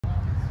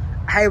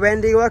Hey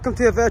Wendy, welcome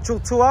to a virtual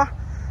tour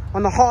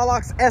on the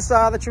Hilux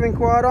SR that you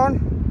inquired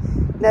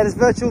on. Now this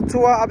virtual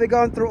tour, I'll be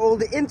going through all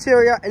the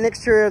interior and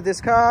exterior of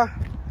this car,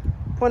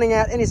 pointing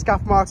out any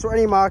scuff marks or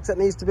any marks that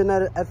needs to be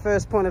noted at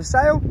first point of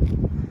sale.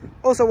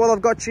 Also, while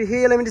I've got you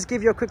here, let me just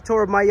give you a quick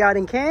tour of my yard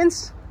in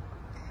Cairns,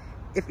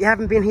 if you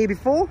haven't been here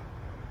before.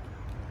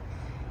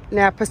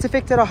 Now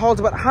Pacific Toyota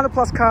holds about 100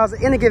 plus cars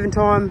at any given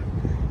time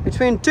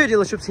between two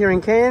dealerships here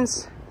in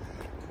Cairns,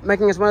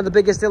 making us one of the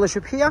biggest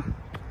dealerships here.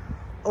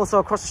 Also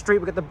across the street,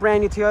 we've got the brand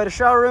new Toyota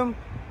showroom,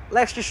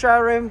 Lexus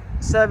showroom,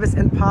 service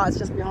and parts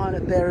just behind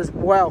it there as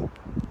well.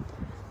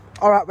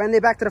 All right, when they're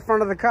back to the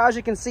front of the car, as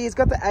you can see, it's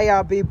got the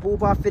ARB bull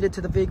bar fitted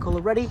to the vehicle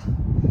already.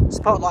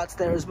 Spotlights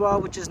there as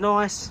well, which is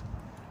nice.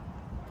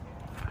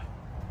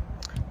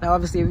 Now,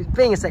 obviously,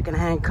 being a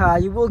second-hand car,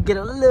 you will get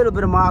a little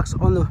bit of marks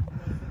on the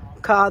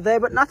car there,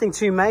 but nothing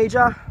too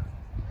major.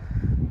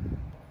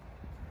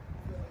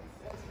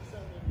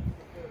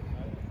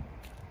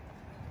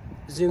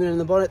 Zoom in on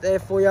the bonnet there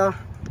for you.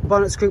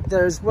 Bonnet scoop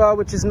there as well,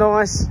 which is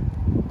nice.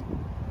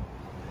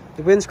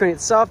 The windscreen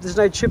itself, there's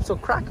no chips or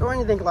crack or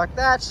anything like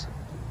that.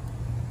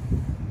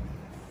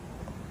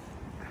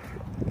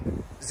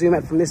 Zoom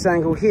out from this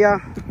angle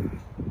here.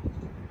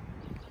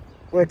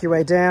 Work your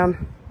way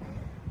down.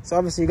 So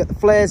obviously you've got the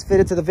flares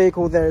fitted to the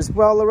vehicle there as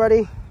well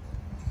already.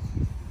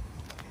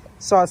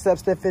 Side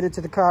steps there fitted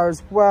to the car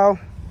as well.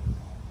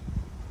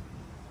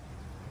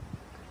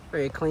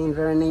 Very clean,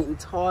 very neat and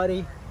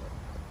tidy.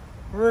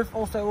 Roof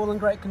also all in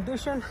great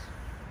condition.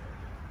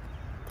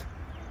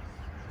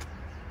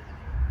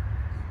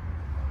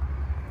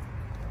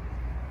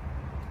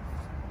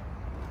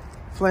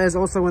 Flares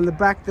also in the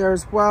back there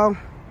as well.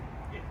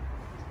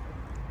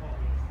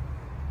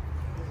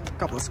 A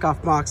couple of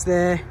scuff marks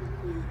there.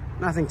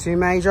 Nothing too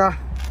major.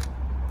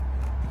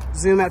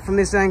 Zoom out from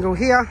this angle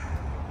here.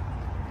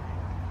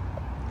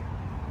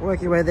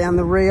 Work your way down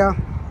the rear.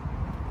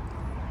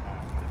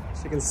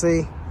 So you can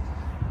see,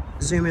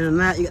 zoom in on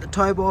that. You got the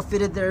tow bar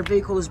fitted there,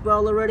 vehicle as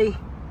well already.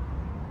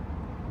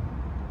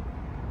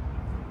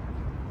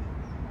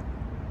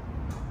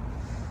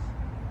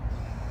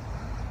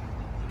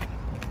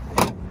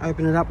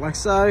 Open it up like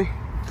so.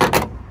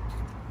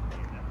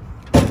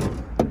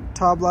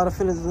 Tire bladder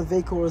fitted to the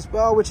vehicle as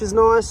well, which is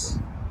nice.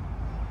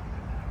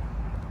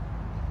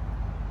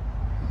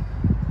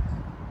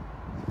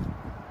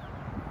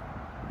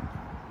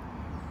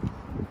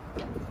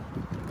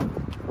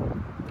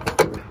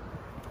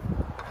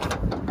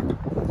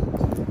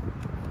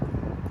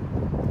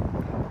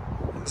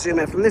 Zoom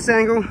out from this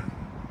angle.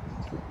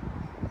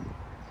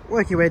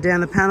 Work your way down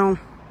the panel.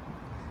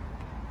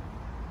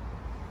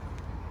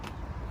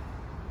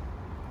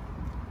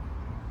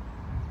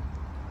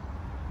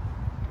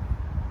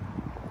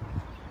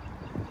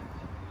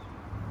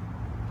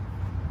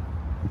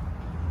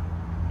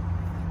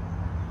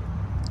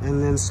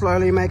 And then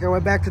slowly make our way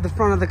back to the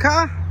front of the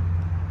car.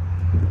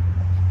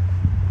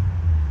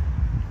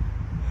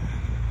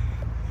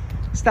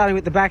 Starting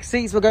with the back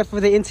seats, we'll go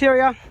for the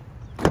interior.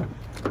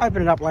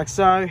 Open it up like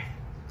so.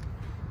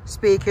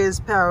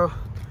 Speakers, power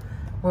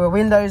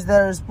windows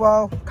there as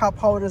well. Cup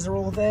holders are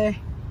all there.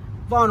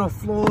 Vinyl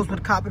floors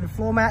with carpeted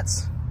floor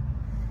mats.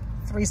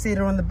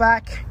 3-seater on the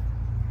back.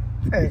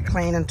 Very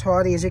clean and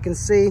tidy, as you can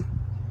see.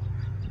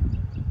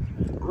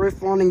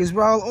 Roof lining as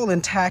well, all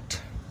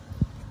intact.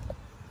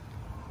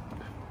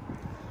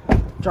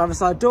 Driver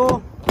side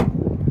door.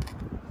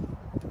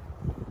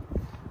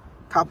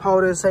 Cup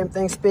holders, same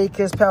thing.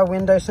 Speakers, power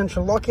window,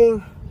 central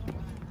locking.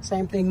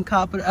 Same thing,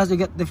 carpet as you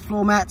get the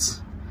floor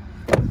mats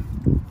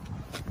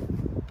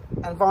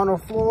and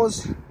vinyl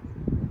floors.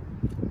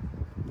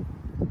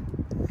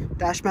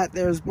 Dash mat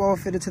there as well,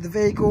 fitted to the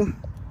vehicle.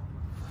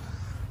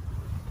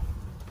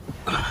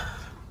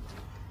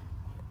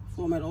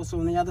 Floor mat also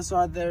on the other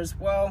side there as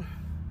well.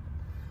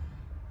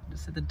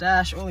 Just at the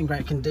dash, all in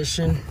great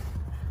condition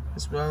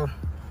as well.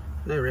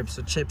 No rips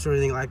or chips or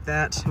anything like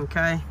that,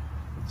 okay?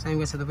 Same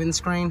goes to the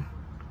windscreen.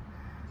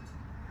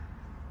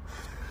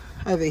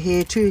 Over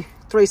here,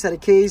 3 set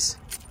of keys.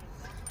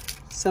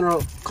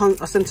 Central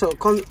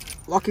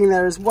locking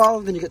there as well.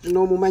 Then you get the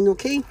normal manual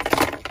key.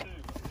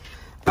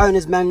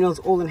 Owner's manuals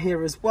all in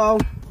here as well.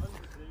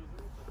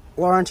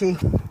 Warranty.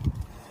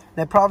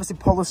 Now privacy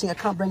policy, I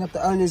can't bring up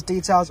the owner's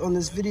details on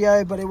this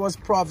video, but it was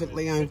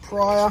privately owned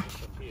prior.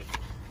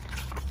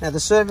 Now the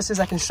services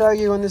I can show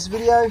you on this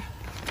video.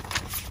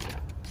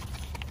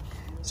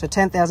 So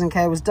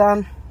 10,000k was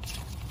done.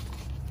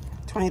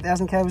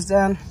 20,000k was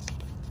done.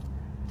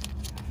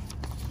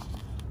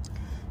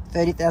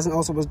 30,000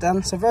 also was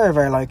done, so very,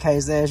 very low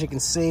Ks there, as you can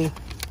see.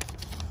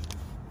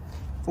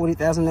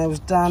 40,000 there was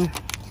done.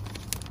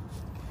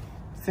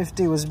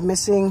 50 was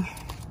missing.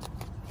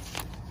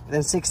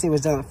 Then 60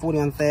 was done at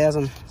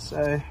 41,000.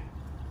 So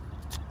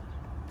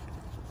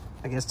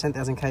I guess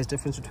 10,000 Ks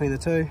difference between the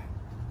two.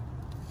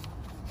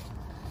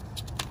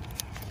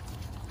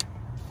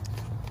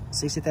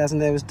 60,000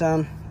 there was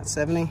done at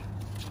 70.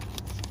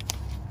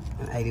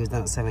 And 80 was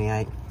done at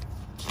 78.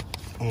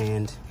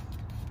 And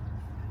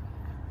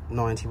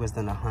 90 was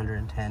done at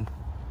 110.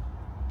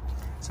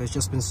 So it's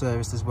just been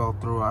serviced as well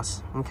through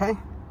us, okay?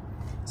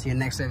 So your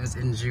next service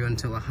isn't due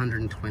until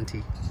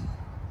 120.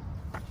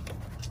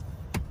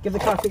 Give the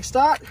car a quick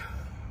start.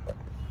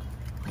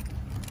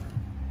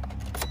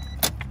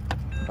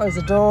 Close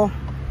the door.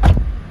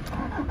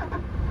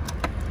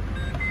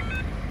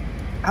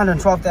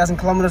 112,000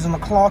 kilometers on the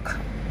clock.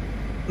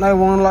 No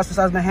warning lights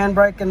besides my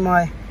handbrake and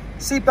my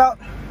seatbelt.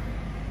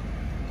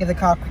 Give the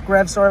car a quick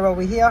rev, sorry, while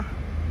we're here.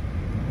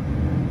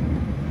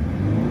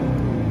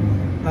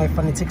 No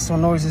funny ticks or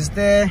noises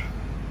there.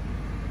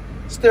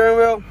 Steering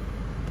wheel.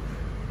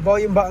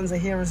 Volume buttons are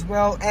here as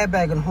well.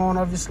 Airbag and horn,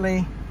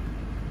 obviously.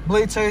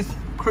 Bluetooth.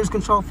 Cruise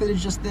control fitted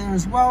just there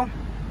as well.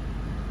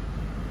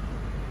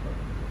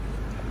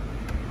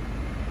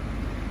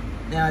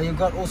 Now you've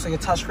got also your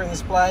touchscreen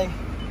display.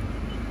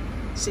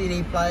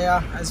 CD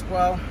player as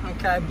well.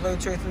 Okay,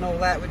 Bluetooth and all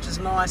that, which is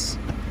nice.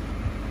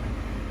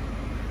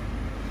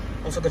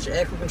 Also got your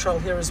air control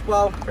here as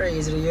well. Very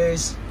easy to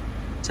use.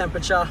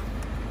 Temperature.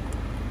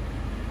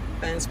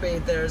 Fan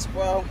speed there as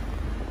well.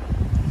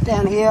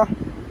 Down here,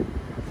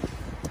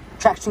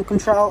 traction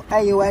control,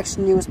 AUX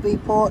and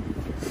USB port.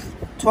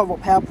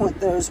 12-volt power point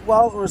there as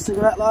well, or a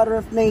cigarette lighter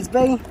if needs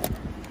be.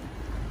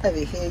 Over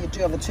here you do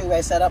have a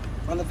two-way setup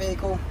on the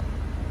vehicle,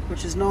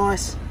 which is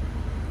nice.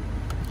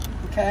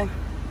 Okay.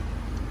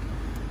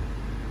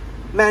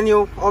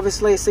 Manual,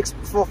 obviously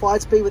 6/4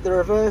 5-speed with the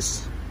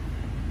reverse.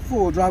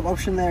 4-wheel drive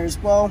option there as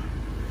well.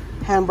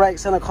 Handbrake,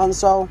 center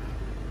console.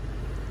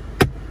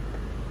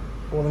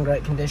 All in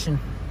great condition.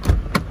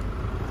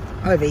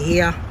 Over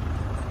here,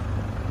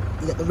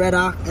 you got the red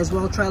arc as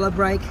well, trailer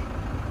brake.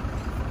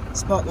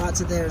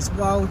 Spotlights are there as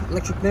well,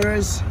 electric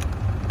mirrors.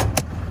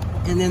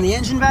 And then the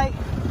engine bay.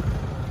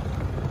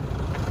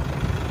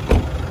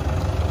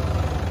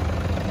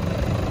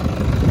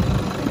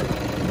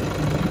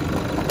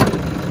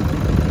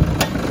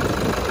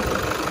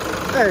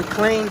 Very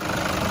clean,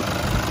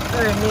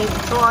 very neat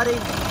and tidy.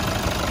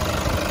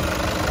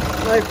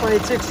 No funny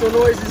ticks or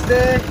noises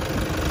there.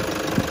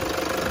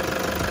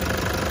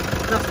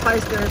 Enough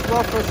space there as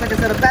well for a second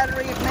set of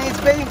battery if needs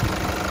be.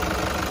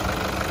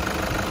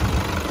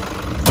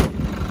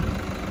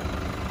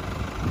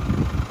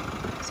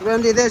 So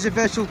Randy, there's your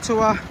virtual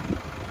tour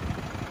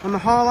on the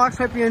Hilux.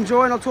 Hope you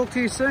enjoy and I'll talk to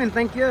you soon.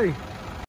 Thank you.